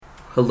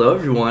Hello,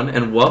 everyone,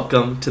 and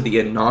welcome to the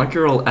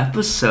inaugural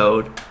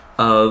episode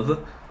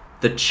of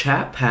the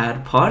Chat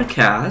Pad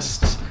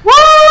podcast.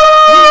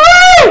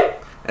 Woo!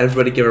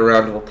 Everybody give a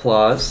round of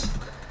applause.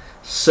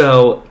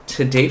 So,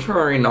 today for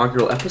our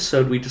inaugural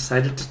episode, we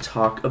decided to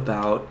talk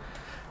about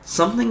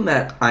something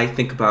that I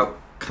think about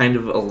kind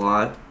of a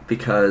lot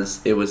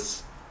because it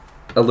was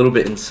a little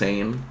bit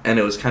insane, and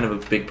it was kind of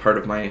a big part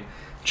of my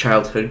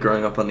childhood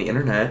growing up on the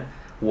internet,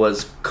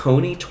 was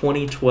Kony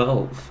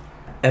 2012.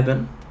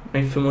 Eben? Are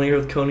you familiar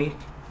with Kony?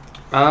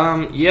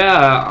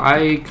 Yeah,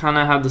 I kind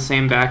of have the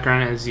same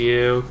background as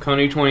you.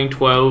 Kony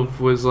 2012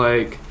 was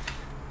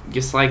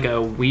just a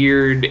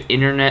weird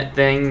internet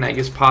thing that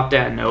just popped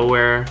out of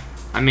nowhere.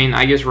 I mean,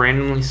 I just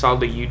randomly saw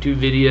the YouTube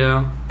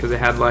video because it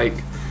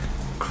had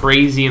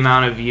crazy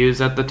amount of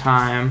views at the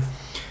time.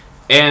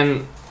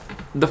 And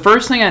the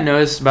first thing I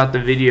noticed about the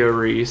video,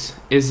 Reese,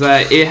 is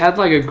that it had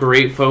a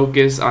great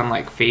focus on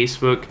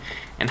Facebook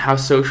and how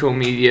social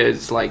media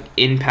is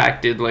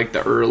impacted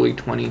the early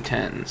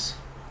 2010s.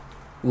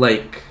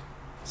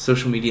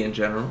 Social media in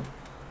general?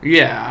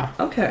 Yeah.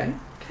 Okay.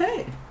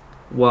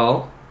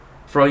 Well,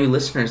 for all you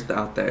listeners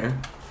out there,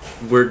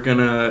 we're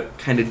gonna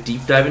kind of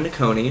deep dive into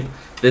Kony.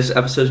 This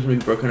episode is gonna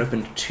be broken up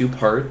into two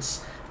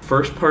parts.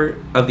 First part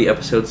of the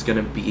episode is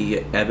gonna be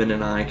Eben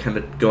and I kind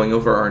of going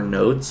over our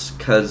notes,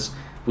 because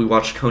we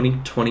watched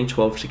Kony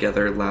 2012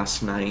 together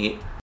last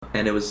night,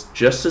 and it was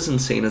just as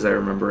insane as I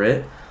remember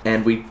it.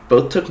 And we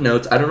both took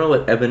notes. I don't know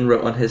what Eben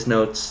wrote on his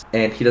notes,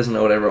 and he doesn't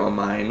know what I wrote on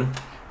mine.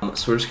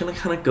 So we're just going to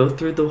kind of go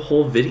through the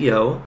whole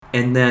video.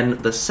 And then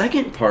the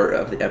second part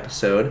of the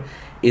episode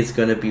is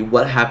going to be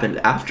what happened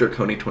after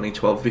Kony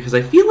 2012, because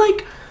I feel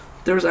like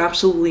there was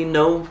absolutely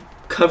no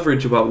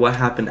coverage about what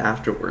happened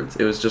afterwards.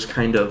 It was just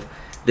kind of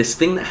this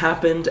thing that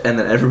happened, and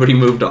then everybody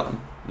moved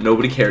on.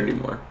 Nobody cared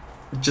anymore.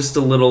 Just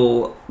a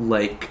little,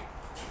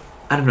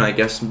 I don't know, I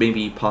guess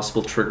maybe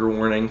possible trigger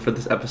warning for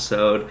this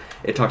episode.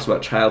 It talks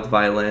about child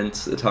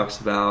violence. It talks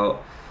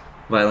about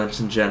violence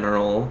in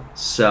general.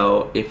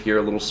 So if you're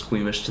a little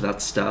squeamish to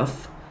that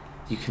stuff,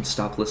 you can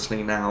stop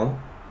listening now.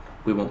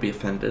 We won't be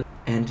offended.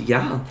 And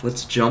yeah,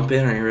 let's jump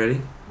in. Are you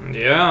ready?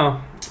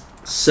 Yeah.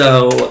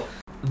 So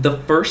the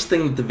first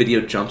thing that the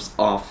video jumps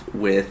off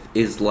with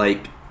is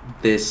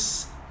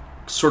this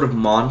sort of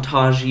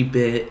montage-y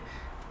bit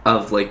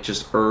of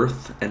just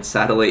Earth and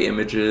satellite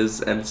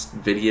images and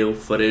video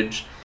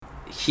footage.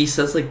 He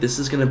says this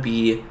is gonna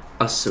be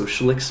a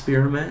social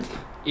experiment.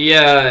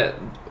 Yeah,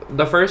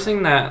 the first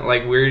thing that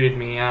weirded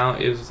me out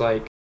is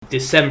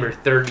December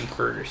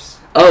 31st.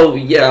 Oh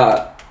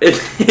yeah,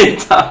 it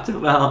talked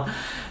about,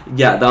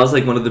 yeah, that was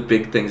one of the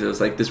big things. It was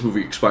this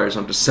movie expires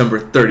on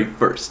December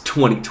 31st,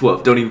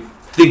 2012. Don't even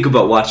think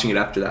about watching it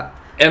after that.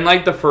 And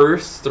the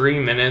first 3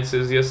 minutes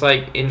is just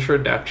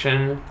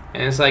introduction,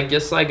 and it's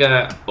just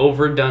a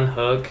overdone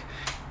hook,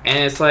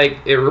 and it's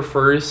it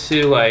refers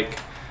to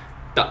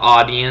the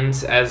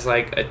audience as a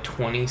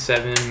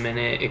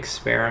 27-minute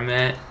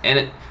experiment,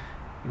 and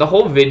the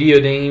whole video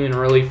didn't even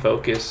really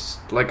focus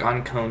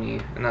on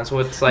Kony, and that's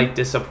what's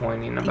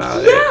disappointing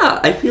about it.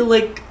 Yeah, I feel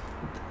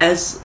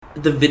as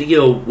the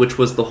video, which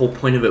was the whole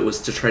point of it, was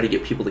to try to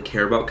get people to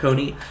care about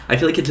Kony, I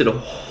feel it did a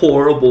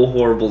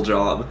horrible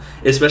job,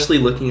 especially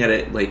looking at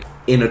it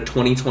in a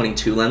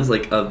 2022 lens,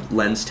 a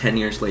lens 10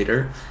 years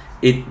later.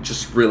 It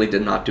just really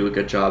did not do a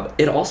good job.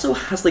 It also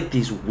has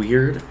these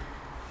weird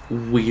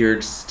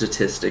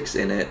statistics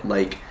in it,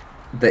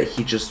 that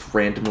he just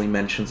randomly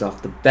mentions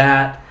off the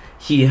bat.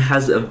 He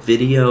has a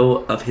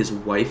video of his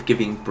wife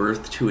giving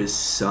birth to his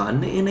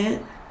son in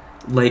it,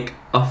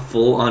 a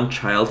full-on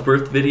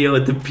childbirth video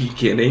at the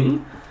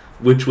beginning,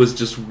 which was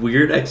just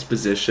weird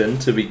exposition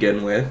to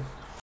begin with.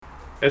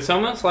 It's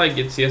almost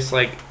it's just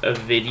a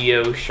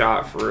video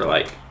shot for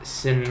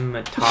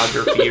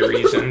cinematography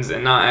reasons,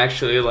 and not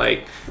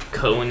actually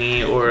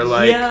Kony or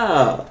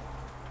yeah,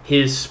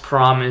 his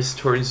promise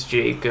towards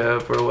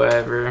Jacob or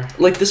whatever.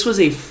 This was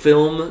a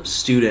film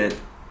student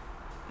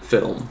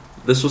film.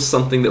 This was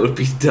something that would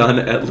be done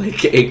at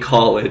a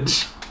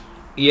college.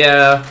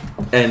 Yeah.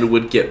 And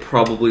would get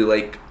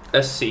probably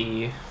a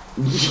C.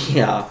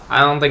 Yeah. I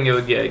don't think it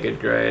would get a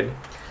good grade.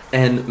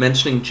 And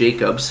mentioning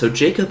Jacob, so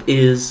Jacob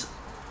is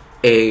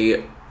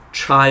a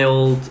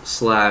child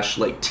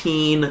 /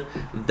 teen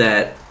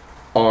that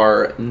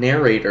our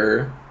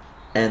narrator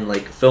and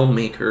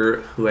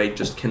filmmaker, who I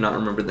just cannot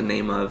remember the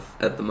name of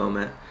at the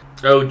moment.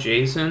 Oh,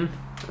 Jason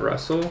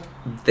Russell?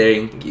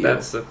 Thank you.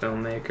 That's the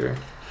filmmaker.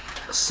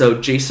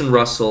 So Jason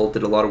Russell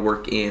did a lot of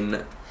work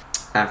in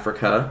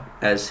Africa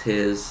as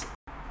his,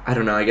 I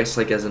don't know, I guess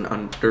as an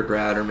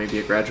undergrad or maybe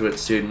a graduate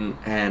student,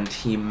 and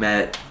he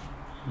met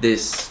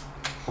this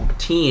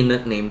teen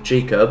named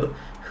Jacob,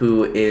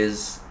 who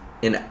is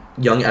a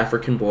young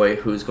African boy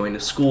who's going to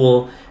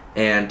school,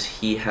 and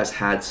he has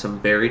had some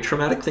very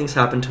traumatic things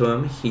happen to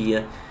him.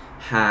 He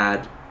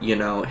had,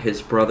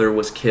 his brother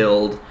was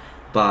killed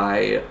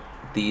by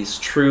these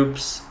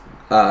troops,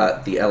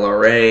 the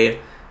LRA,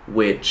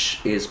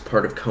 which is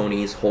part of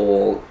Kony's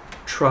whole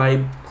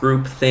tribe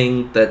group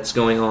thing that's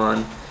going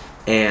on,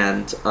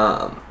 and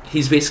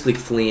he's basically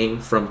fleeing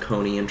from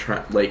Kony and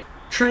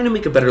trying to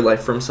make a better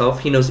life for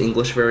himself. He knows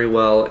English very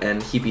well,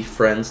 and he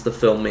befriends the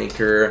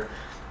filmmaker,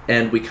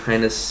 and we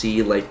kind of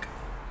see, like,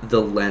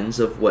 the lens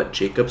of what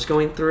Jacob's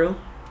going through.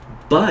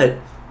 But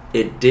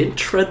it did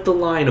tread the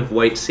line of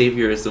white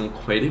saviorism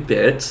quite a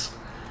bit,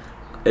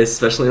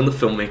 especially on the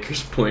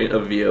filmmaker's point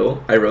of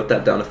view. I wrote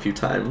that down a few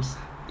times.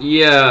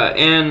 Yeah,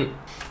 and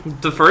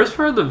the first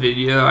part of the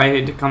video, I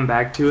hate to come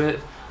back to it,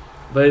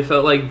 but it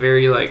felt like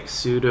very, like,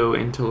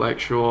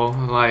 pseudo-intellectual,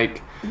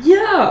 like...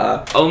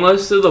 Yeah!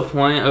 Almost to the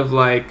point of,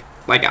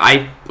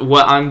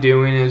 what I'm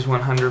doing is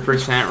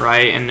 100%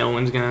 right and no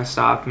one's gonna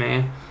stop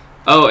me.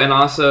 Oh, and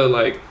also,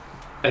 like,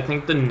 I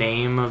think the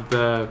name of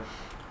the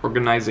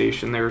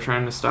organization they were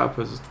trying to stop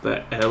was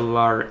the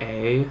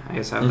LRA. I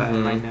just have that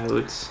in my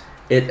notes.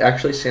 It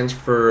actually stands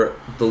for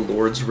the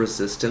Lord's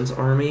Resistance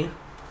Army.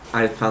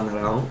 I found that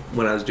out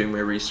when I was doing my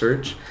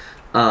research.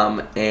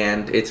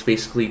 And it's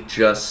basically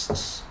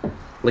just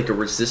like a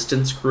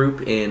resistance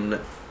group in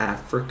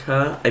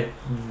Africa. I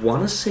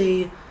want to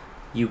say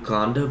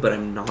Uganda, but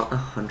I'm not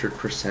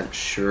 100%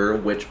 sure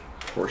which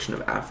portion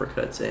of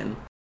Africa it's in.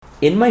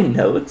 In my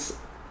notes,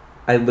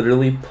 I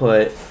literally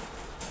put,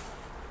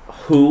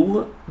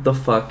 who the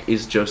fuck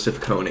is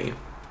Joseph Kony?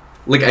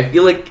 Like, I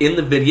feel like in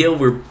the video,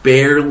 we're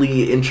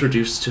barely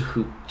introduced to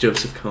who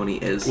Joseph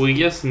Kony is. We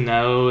just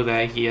know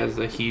that he has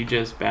the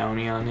hugest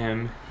bounty on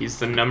him. He's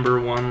the number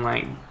one,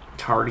 like,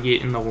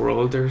 target in the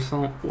world or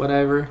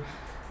whatever.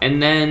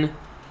 And then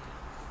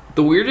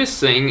the weirdest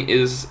thing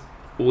is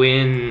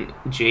when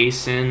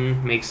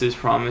Jason makes his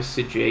promise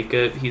to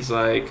Jacob, he's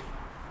like,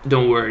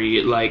 don't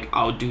worry, like,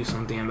 I'll do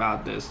something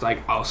about this. Like,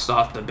 I'll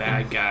stop the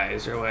bad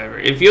guys or whatever.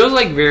 It feels,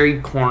 like, very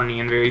corny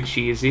and very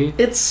cheesy.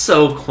 It's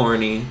so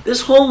corny.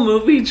 This whole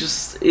movie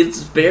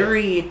it's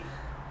very...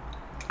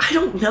 I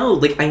don't know.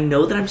 Like, I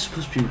know that I'm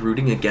supposed to be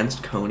rooting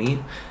against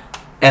Kony,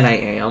 and I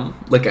am.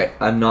 Like,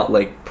 I'm not,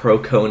 like,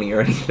 pro-Kony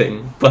or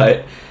anything,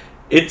 but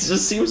it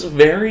just seems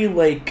very,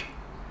 like...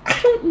 I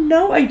don't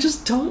know. I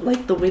just don't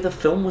like the way the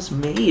film was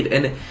made,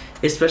 and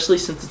especially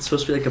since it's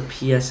supposed to be, like,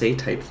 a PSA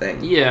type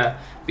thing. Yeah.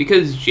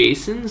 Because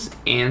Jason's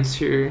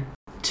answer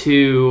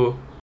to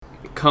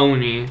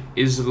Kony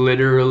is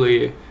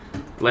literally,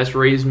 let's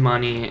raise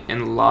money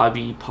and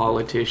lobby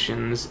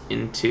politicians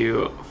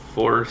into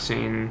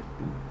forcing,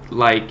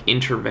 like,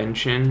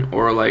 intervention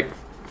or, like,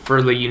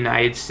 for the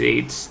United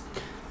States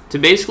to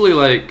basically,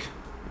 like,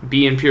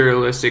 be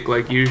imperialistic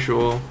like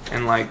usual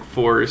and, like,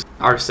 force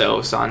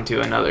ourselves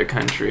onto another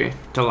country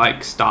to,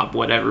 like, stop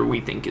whatever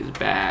we think is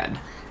bad.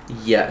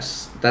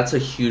 Yes, that's a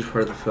huge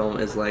part of the film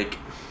is, like,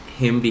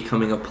 him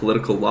becoming a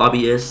political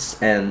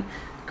lobbyist and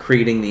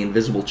creating the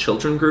Invisible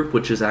Children group,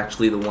 which is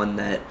actually the one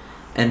that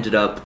ended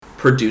up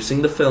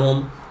producing the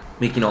film,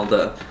 making all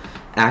the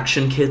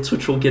action kits,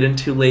 which we'll get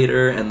into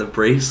later, and the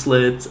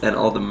bracelets and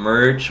all the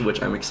merch,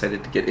 which I'm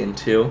excited to get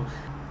into.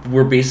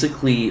 We're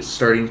basically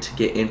starting to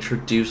get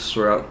introduced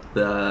throughout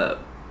the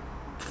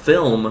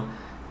film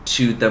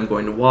to them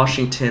going to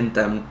Washington,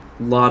 them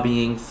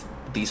lobbying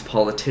these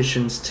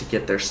politicians to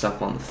get their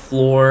stuff on the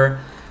floor.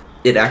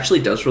 It actually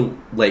does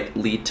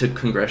lead to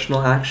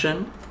congressional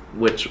action,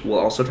 which we'll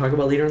also talk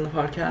about later in the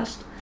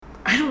podcast.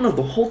 I don't know,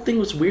 the whole thing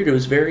was weird. It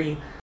was he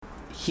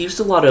used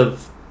a lot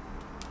of,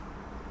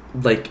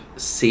 like,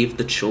 save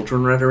the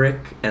children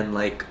rhetoric and,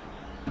 like,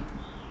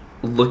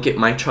 look at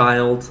my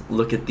child,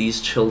 look at these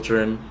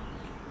children,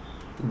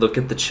 look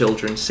at the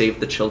children, save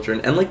the children.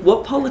 And, like,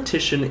 what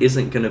politician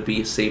isn't going to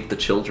be save the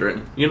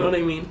children? You know what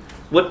I mean?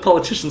 What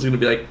politician's going to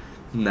be like,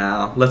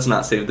 no, let's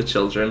not save the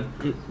children?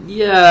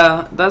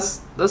 Yeah, that's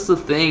the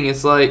thing.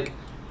 It's like,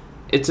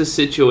 it's a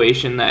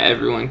situation that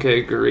everyone could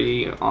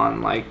agree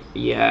on, like,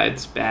 yeah,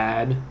 it's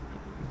bad,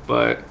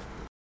 but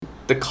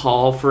the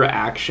call for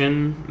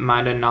action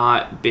might have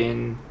not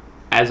been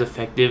as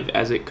effective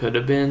as it could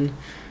have been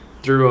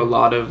through a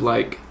lot of,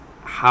 like,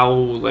 how,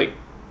 like,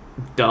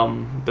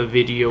 dumb the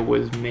video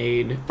was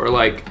made, or,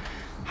 like,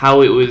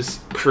 how it was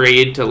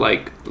created to,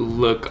 like,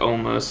 look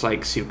almost,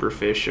 like,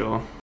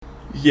 superficial.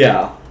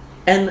 Yeah.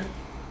 And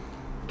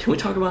can we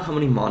talk about how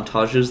many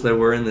montages there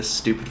were in this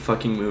stupid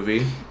fucking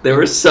movie? There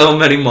were so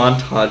many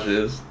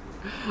montages.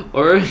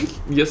 Or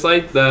just,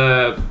 like,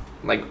 the,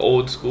 like,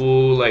 old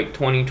school, like,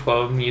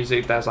 2012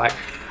 music that's like,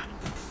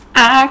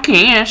 I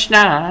can't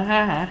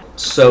stop.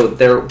 So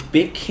their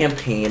big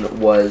campaign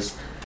was,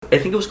 I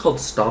think it was called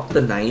Stop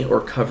the Night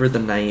or Cover the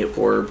Night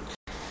or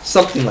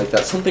something like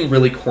that. Something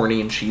really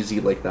corny and cheesy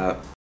like that.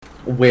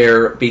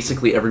 Where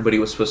basically everybody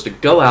was supposed to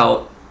go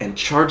out and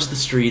charge the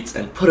streets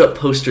and put up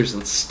posters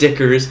and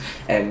stickers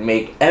and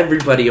make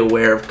everybody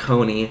aware of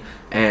Kony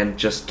and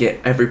just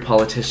get every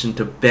politician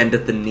to bend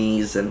at the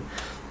knees and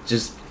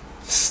just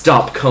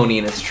stop Kony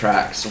in his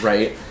tracks,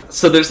 right?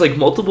 So there's, like,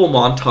 multiple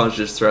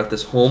montages throughout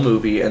this whole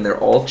movie, and they're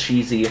all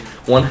cheesy.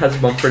 One has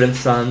Mumford &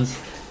 Sons,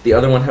 the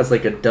other one has,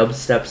 like, a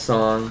dubstep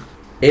song.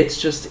 It's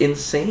just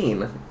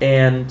insane.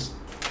 And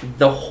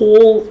the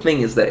whole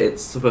thing is that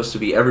it's supposed to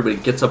be everybody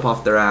gets up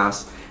off their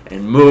ass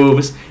and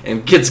moves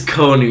and gets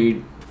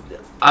Kony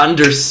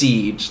under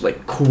siege,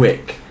 like,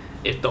 quick.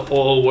 If the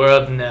whole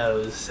world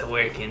knows,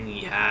 where can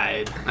we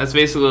hide? That's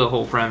basically the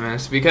whole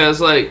premise. Because,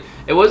 like,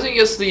 it wasn't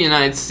just the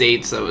United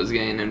States that was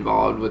getting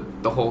involved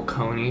with the whole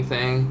Kony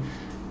thing.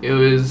 It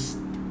was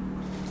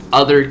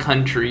other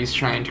countries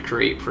trying to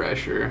create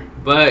pressure.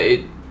 But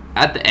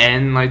at the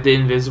end, like, the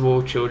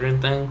invisible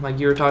children thing, like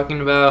you were talking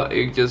about,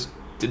 it just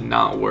did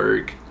not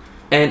work.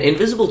 And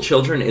Invisible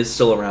Children is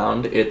still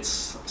around.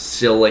 It's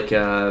still, like,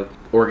 a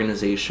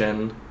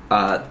organization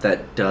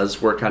that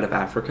does work out of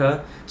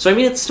Africa. So, I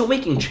mean, it's still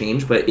making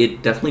change, but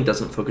it definitely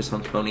doesn't focus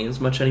on Kony as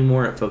much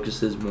anymore. It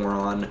focuses more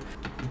on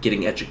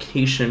getting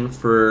education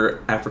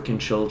for African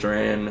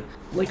children,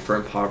 like, for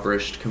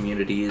impoverished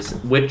communities,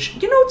 which,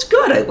 it's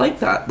good. I like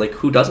that. Like,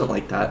 who doesn't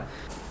like that?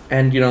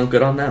 And,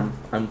 good on them.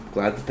 I'm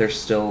glad that they're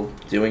still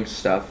doing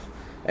stuff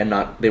and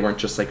they weren't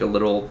just, like, a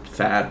little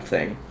fad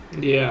thing.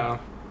 Yeah.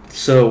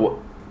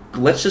 So,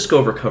 let's just go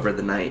over Cover of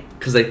the Night,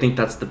 because I think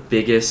that's the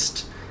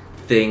biggest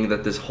thing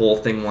that this whole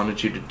thing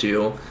wanted you to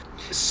do.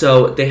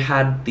 So they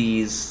had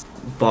these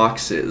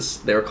boxes.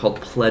 They were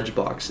called pledge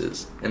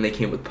boxes, and they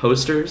came with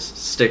posters,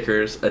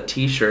 stickers, a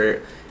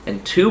t-shirt,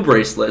 and 2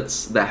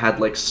 bracelets that had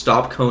like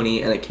Stop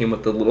Kony, and it came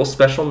with a little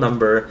special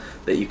number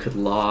that you could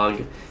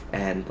log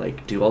and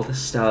like do all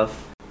this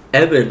stuff.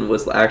 Evan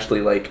was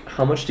actually like,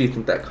 how much do you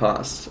think that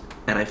cost?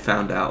 And I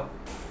found out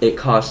it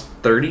cost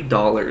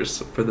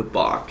 $30 for the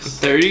box.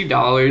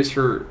 $30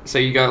 for, so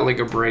you got like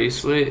a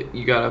bracelet,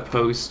 you got a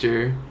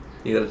poster,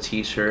 you got a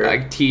t-shirt.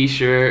 A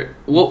t-shirt.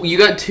 Well, you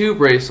got 2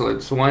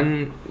 bracelets.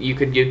 One you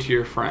could give to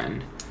your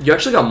friend. You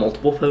actually got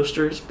multiple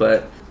posters,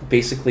 but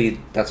basically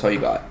that's all you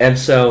got. And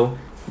so,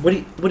 what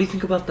do you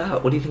think about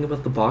that? What do you think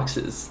about the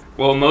boxes?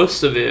 Well,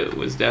 most of it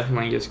was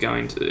definitely just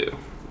going to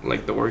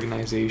like the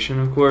organization,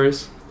 of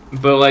course.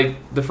 But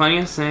like the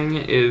funniest thing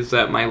is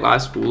that my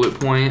last bullet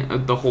point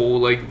of the whole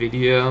like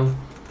video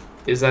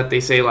is that they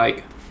say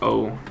like,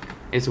 oh,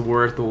 it's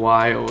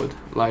worthwhile.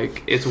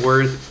 Like it's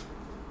worth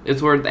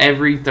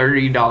every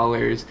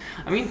 $30.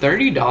 I mean,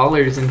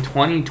 $30 in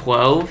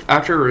 2012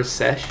 after a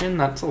recession,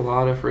 that's a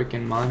lot of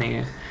freaking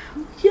money.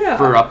 Yeah.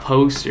 For a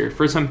poster,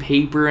 for some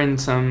paper and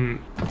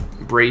some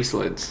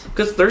bracelets.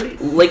 Because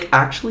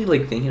actually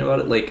thinking about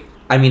it, like,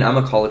 I mean, I'm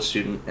a college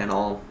student and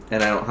all,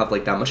 and I don't have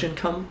like that much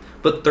income,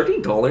 but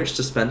 $30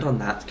 to spend on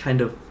that that's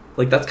kind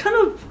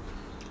of.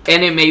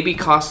 And it maybe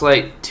costs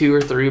like $2 or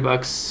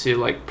 $3 to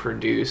like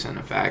produce in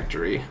a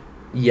factory.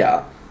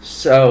 Yeah.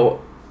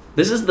 So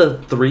this is the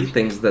 3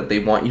 things that they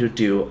want you to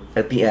do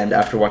at the end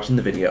after watching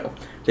the video.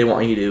 They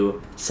want you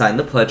to sign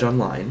the pledge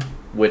online,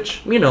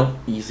 which,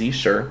 easy,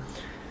 sure.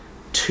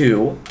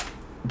 2,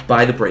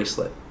 buy the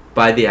bracelet,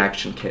 buy the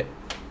action kit.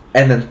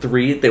 And then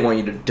 3, they want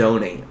you to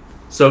donate.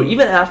 So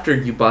even after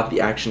you bought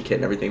the action kit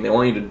and everything, they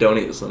want you to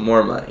donate some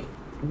more money.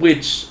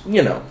 Which,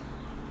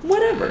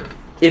 whatever.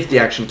 If the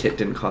action kit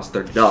didn't cost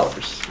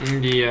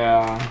 $30.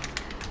 Yeah.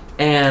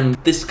 And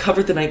this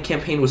Cover the Night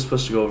campaign was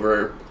supposed to go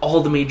over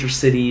all the major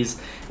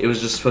cities. It was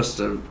just supposed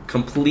to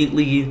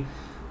completely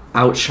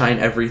outshine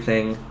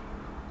everything.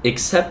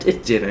 Except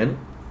it didn't.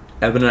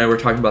 Evan and I were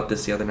talking about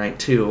this the other night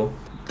too.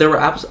 There were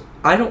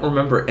I don't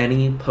remember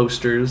any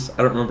posters. I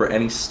don't remember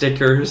any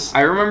stickers.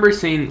 I remember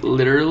seeing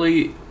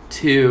literally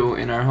 2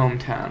 in our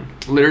hometown.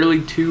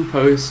 Literally 2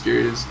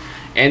 posters.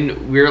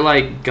 And we were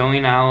like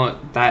going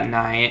out that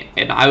night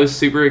and I was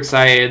super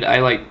excited. I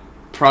like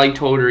probably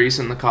told Reese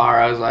in the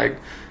car, I was like,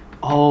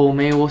 oh,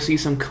 maybe we'll see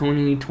some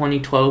Kony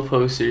 2012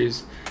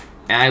 posters.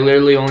 And I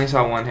literally only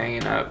saw one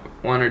hanging up.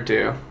 1 or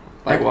 2.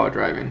 While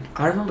driving.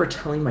 I remember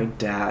telling my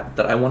dad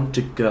that I wanted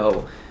to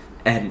go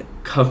and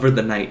cover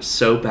the night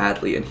so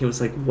badly. And he was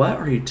like, what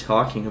are you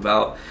talking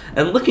about?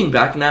 And looking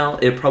back now,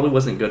 it probably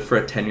wasn't good for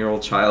a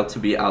 10-year-old child to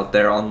be out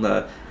there on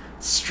the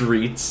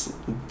streets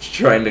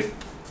trying to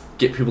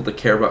get people to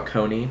care about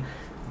Kony.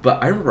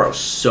 But I remember I was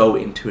so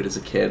into it as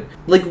a kid.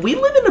 Like, we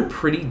live in a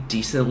pretty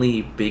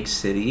decently big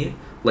city,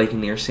 like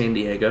near San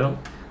Diego.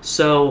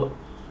 So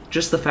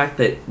just the fact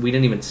that we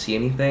didn't even see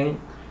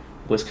anything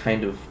was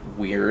kind of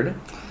weird.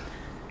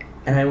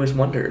 And I always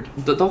wondered.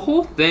 The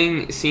whole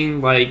thing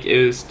seemed like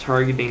it was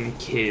targeting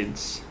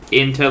kids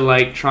into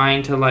like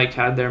trying to like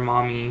have their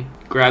mommy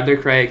grab their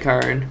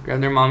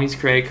mommy's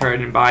credit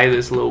card and buy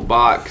this little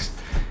box.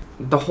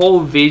 The whole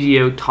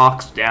video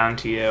talks down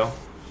to you,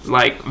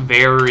 like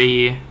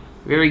very,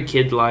 very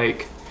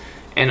kid-like,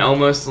 and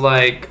almost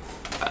like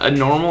a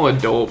normal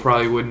adult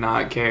probably would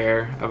not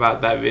care about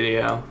that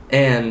video.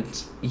 And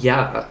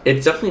yeah,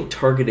 it's definitely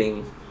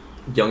targeting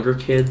younger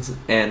kids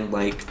and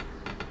like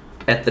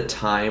at the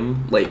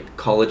time, like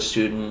college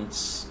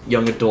students,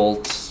 young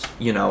adults,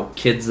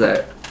 kids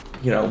that,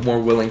 more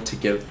willing to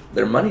give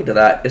their money to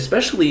that.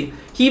 Especially,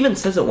 he even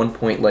says at one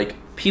point, like,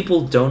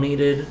 people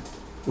donated,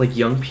 like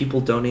young people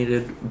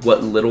donated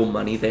what little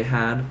money they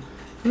had.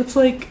 And it's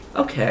like,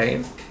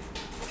 okay,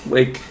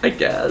 like, I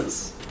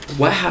guess.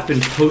 What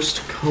happened post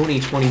Kony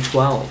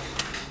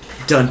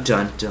 2012? Dun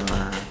dun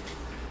dun.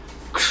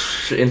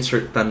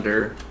 Insert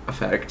thunder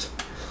effect.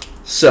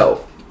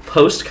 So,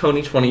 post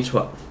Kony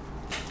 2012.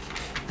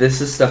 This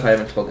is stuff I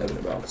haven't told Evan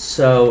about.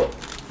 So,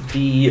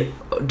 the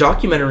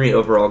documentary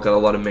overall got a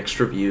lot of mixed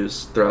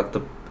reviews throughout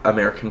the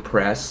American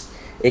press.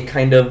 It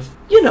kind of,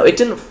 it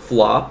didn't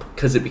flop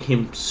because it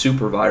became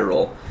super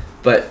viral,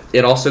 but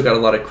it also got a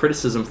lot of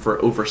criticism for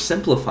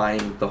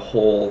oversimplifying the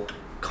whole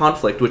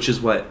conflict, which is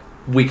what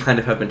we kind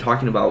of have been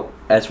talking about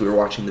as we were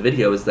watching the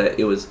video, is that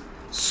it was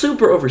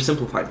super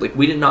oversimplified. Like,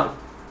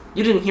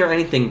 you didn't hear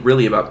anything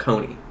really about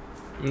Kony.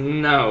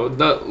 No,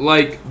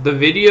 the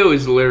video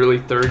is literally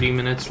 30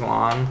 minutes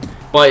long,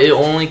 but it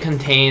only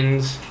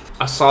contains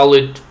a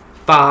solid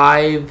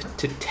 5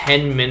 to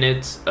 10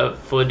 minutes of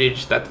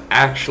footage that's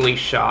actually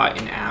shot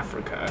in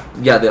Africa.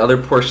 Yeah, the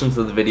other portions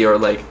of the video are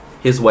like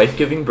his wife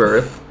giving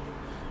birth,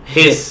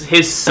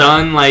 his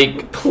son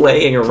like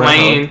playing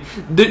around.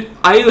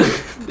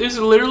 There's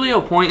literally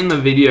a point in the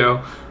video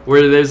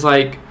where there's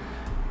like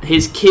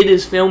his kid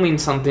is filming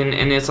something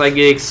and it's like an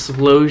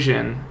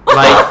explosion.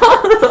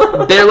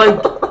 Like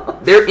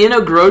they're in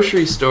a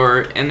grocery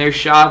store and they're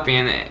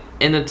shopping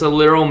and it's a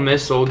literal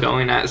missile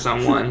going at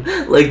someone.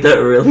 Like that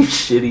really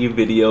shitty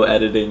video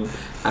editing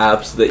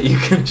apps that you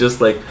can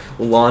just like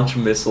launch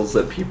missiles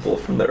at people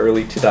from the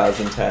early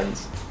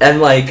 2010s.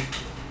 And like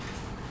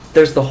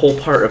there's the whole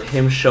part of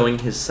him showing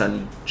his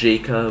son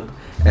Jacob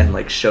and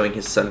like showing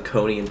his son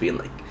Kony and being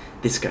like,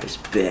 this guy's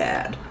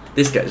bad.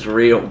 This guy's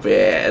real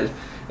bad.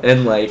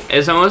 And like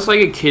it's almost like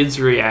a kid's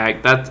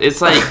react.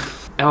 It's like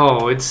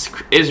oh, it's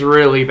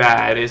really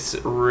bad. It's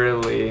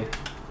really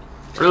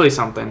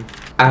something.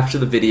 After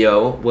the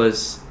video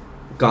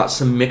got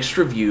some mixed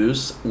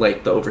reviews,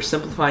 like the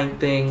oversimplifying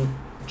thing,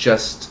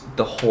 just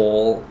the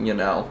whole, I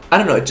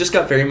don't know, it just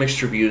got very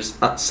mixed reviews.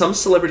 Some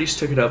celebrities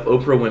took it up.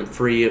 Oprah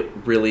Winfrey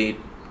really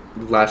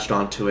latched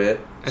onto it.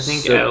 I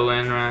think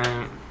Ellen,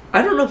 right?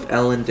 I don't know if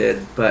Ellen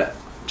did, but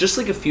just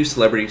like a few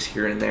celebrities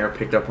here and there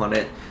picked up on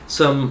it.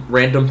 Some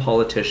random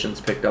politicians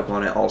picked up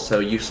on it also.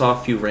 You saw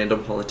a few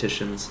random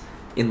politicians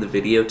in the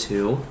video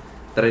too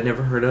that I'd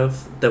never heard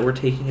of that were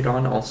taking it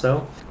on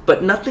also.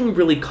 But nothing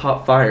really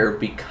caught fire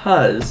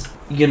because,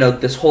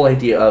 this whole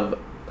idea of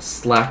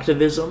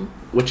slacktivism,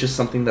 which is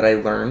something that I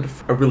learned.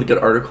 A really good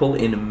article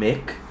in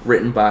Mick,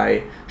 written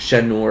by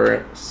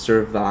Shanur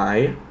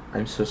Survai.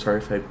 I'm so sorry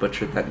if I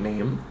butchered that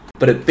name.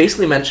 But it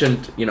basically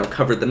mentioned,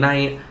 Covered the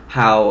Night,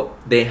 how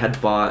they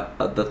had bought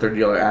the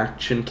 $30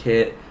 action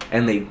kit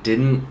and they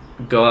didn't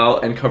go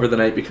out and cover the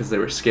night because they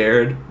were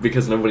scared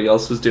because nobody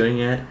else was doing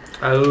it.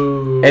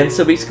 Oh. And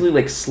so basically,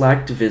 like,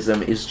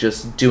 slacktivism is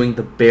just doing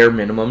the bare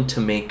minimum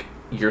to make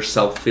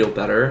yourself feel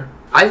better.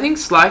 I think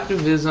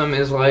slacktivism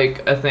is,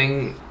 like, a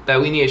thing that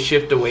we need to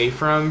shift away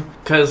from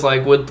because,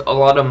 like, with a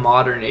lot of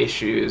modern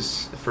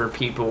issues for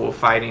people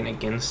fighting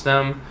against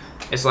them,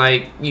 it's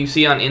like you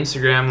see on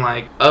Instagram,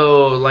 like,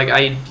 oh, like,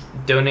 I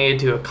donated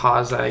to a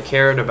cause that I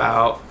cared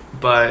about,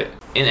 but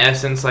in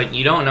essence, like,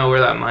 you don't know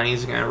where that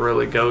money's going to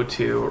really go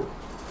to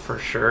for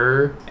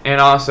sure. And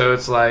also,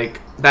 it's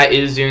like, that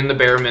is doing the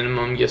bare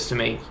minimum just to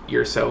make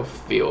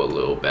yourself feel a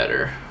little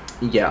better.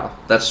 Yeah,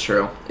 that's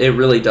true. It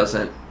really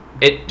doesn't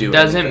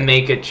doesn't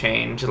make a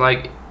change.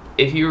 Like,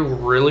 if you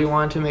really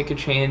want to make a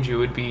change, you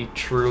would be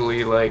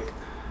truly, like,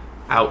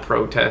 out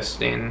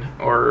protesting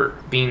or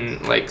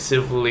being, like,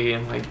 civilly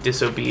and, like,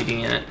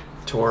 disobedient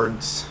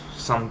towards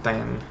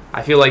something.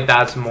 I feel like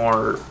that's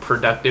more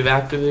productive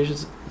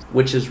activism.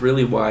 Which is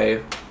really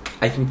why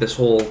I think this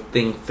whole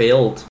thing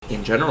failed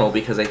in general,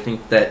 because I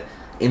think that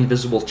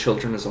Invisible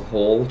Children as a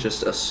whole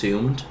just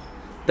assumed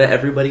that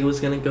everybody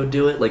was going to go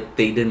do it. Like,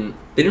 they didn't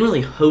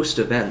really host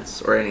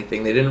events or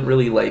anything. They didn't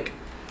really, like...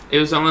 It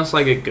was almost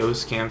like a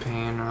ghost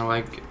campaign, or,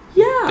 like...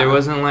 Yeah. There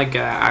wasn't, like,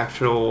 an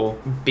actual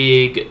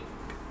big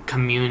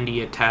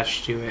community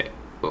attached to it.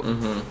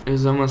 Mm-hmm. It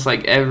was almost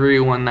like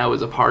everyone that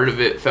was a part of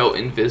it felt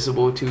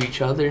invisible to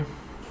each other.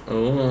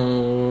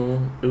 Ooh.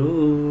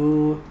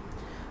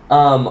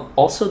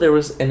 Also, there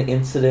was an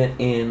incident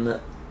in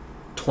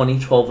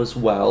 2012 as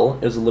well.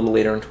 It was a little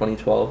later in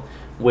 2012,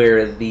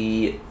 where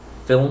the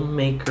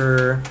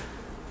filmmaker,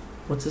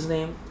 what's his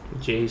name?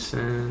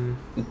 Jason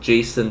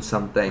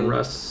something.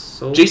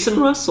 Russell? Jason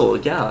Russell,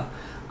 yeah.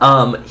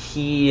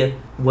 He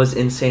was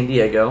in San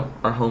Diego,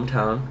 our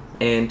hometown,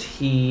 and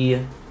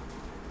he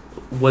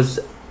was,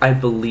 I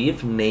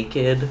believe,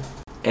 naked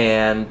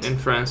and... in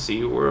front of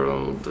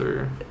SeaWorld,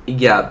 or...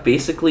 Yeah,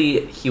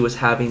 basically, he was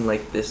having,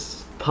 like,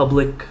 this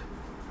public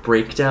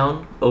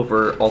breakdown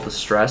over all the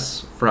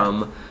stress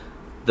from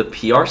the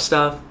PR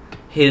stuff.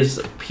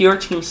 His PR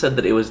team said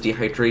that it was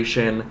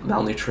dehydration,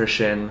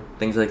 malnutrition,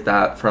 things like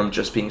that from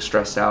just being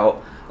stressed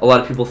out. A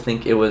lot of people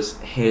think it was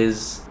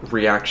his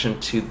reaction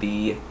to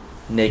the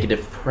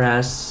negative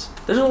press.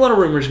 There's a lot of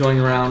rumors going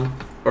around,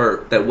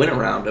 or that went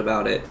around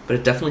about it, but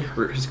it definitely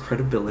hurt his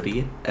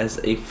credibility as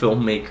a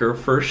filmmaker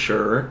for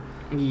sure.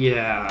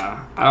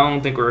 Yeah, I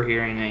don't think we're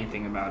hearing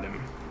anything about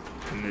him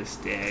in this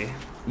day.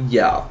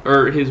 Yeah.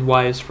 Or his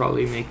wife's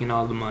probably making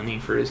all the money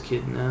for his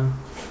kid now.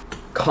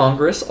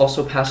 Congress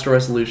also passed a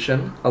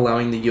resolution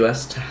allowing the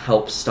U.S. to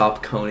help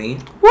stop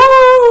Kony.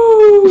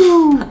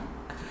 Woo!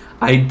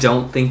 I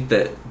don't think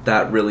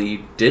that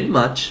really did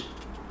much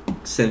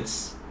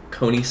since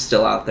Kony's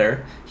still out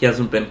there. He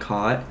hasn't been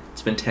caught. It's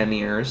It's been 10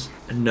 years.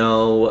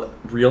 No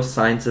real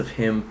signs of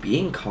him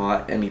being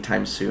caught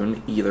anytime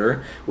soon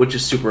either, which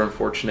is super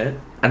unfortunate.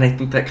 And I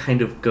think that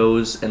kind of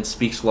goes and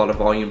speaks a lot of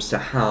volumes to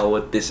how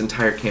this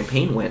entire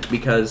campaign went,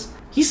 because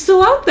he's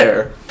still out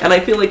there. And I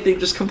feel like they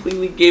just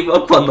completely gave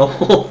up on the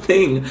whole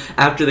thing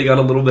after they got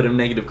a little bit of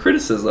negative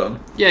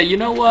criticism. Yeah, you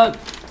know what?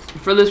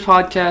 For this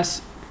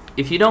podcast,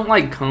 if you don't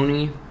like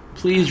Kony,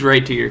 please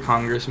write to your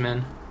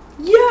congressman.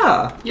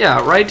 Yeah.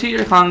 Yeah, write to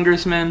your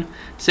congressman.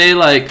 Say,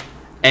 like,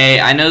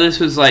 hey, I know this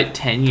was,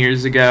 10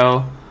 years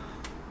ago,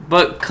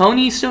 but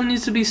Kony still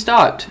needs to be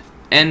stopped.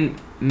 And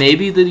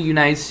maybe the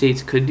United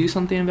States could do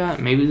something about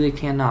it. Maybe they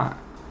cannot.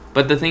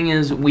 But the thing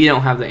is, we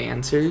don't have the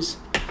answers.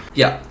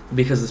 Yeah,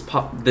 because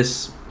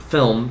this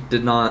film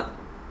did not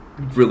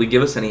really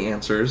give us any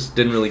answers,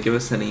 didn't really give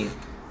us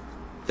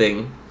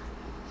anything.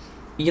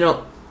 You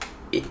know,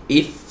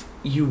 if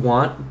you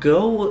want,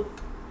 go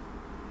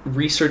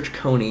research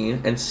Kony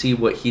and see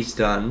what he's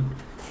done.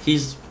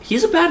 He's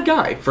a bad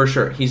guy, for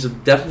sure. He's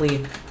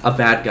definitely a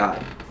bad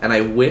guy. And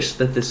I wish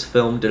that this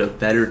film did a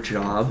better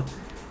job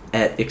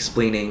at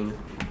explaining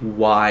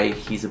why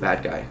he's a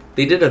bad guy.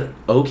 They did an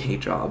okay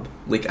job.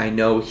 Like, I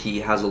know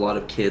he has a lot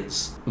of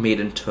kids made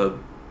into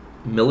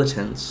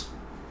militants,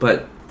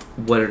 but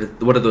what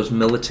are those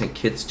militant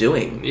kids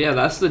doing? Yeah,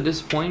 that's the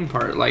disappointing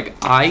part. Like,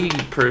 I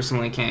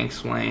personally can't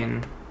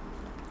explain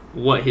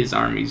what his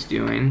army's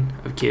doing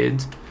of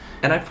kids.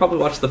 And I've probably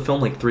watched the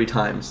film 3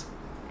 times.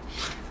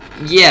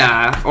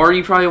 Yeah, or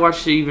you probably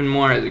watched it even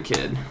more as a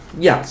kid.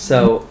 Yeah,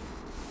 so,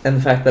 and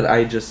the fact that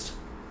I just,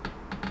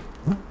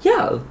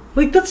 yeah,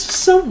 that's just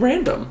so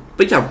random.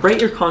 But yeah,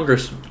 write your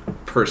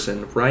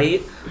congressperson,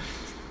 write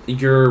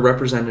your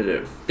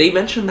representative. They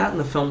mentioned that in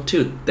the film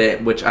too,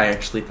 which I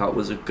actually thought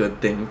was a good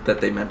thing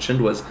that they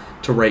mentioned, was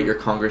to write your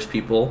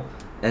congresspeople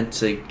and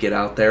to get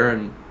out there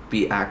and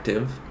be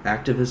active.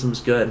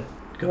 Activism's good.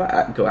 Go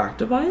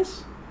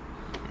activize?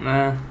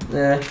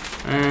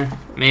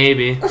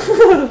 Maybe.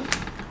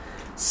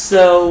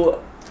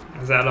 So,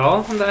 is that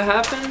all that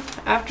happened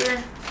after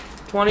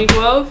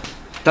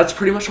 2012? That's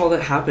pretty much all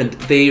that happened.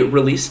 They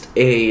released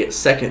a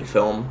second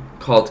film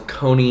called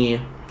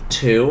Kony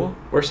 2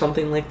 or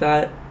something like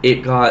that.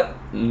 It got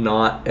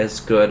not as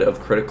good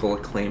of critical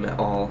acclaim at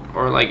all.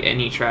 Or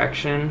any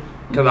traction?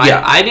 Because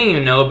yeah. I didn't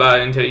even know about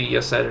it until you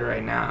just said it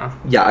right now.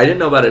 Yeah, I didn't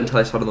know about it until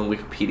I saw it on the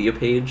Wikipedia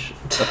page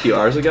a few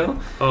hours ago.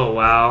 Oh,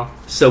 wow.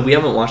 So we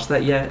haven't watched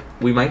that yet.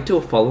 We might do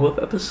a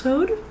follow-up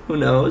episode. Who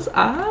knows?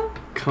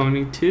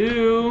 Kony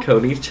 2.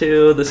 Kony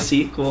 2, the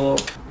sequel.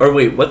 Or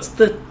wait, what's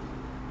the...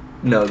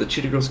 No, the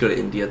Cheetah Girls go to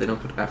India. They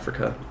don't go to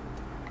Africa.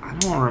 I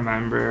don't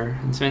remember.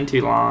 It's been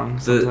too long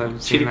since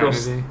I've seen that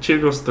movie. Cheetah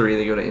Girls 3,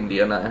 they go to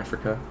India, not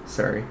Africa.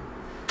 Sorry.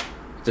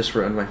 Just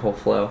ruined my whole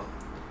flow.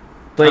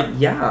 But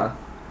yeah,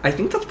 I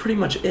think that's pretty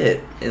much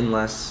it,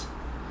 unless...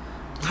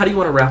 How do you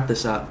want to wrap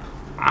this up?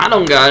 I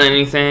don't got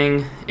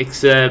anything,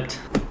 except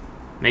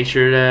make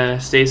sure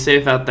to stay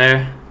safe out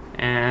there,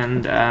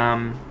 and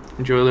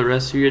enjoy the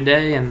rest of your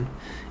day. And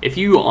if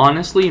you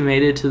honestly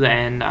made it to the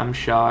end, I'm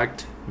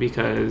shocked,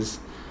 because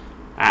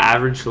an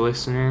average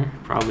listener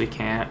probably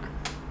can't.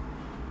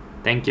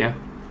 Thank you.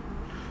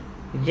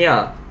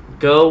 Yeah,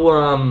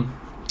 go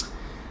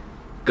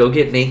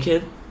get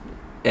naked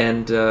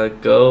and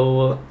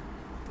go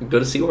to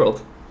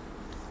SeaWorld.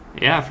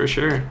 Yeah, for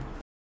sure.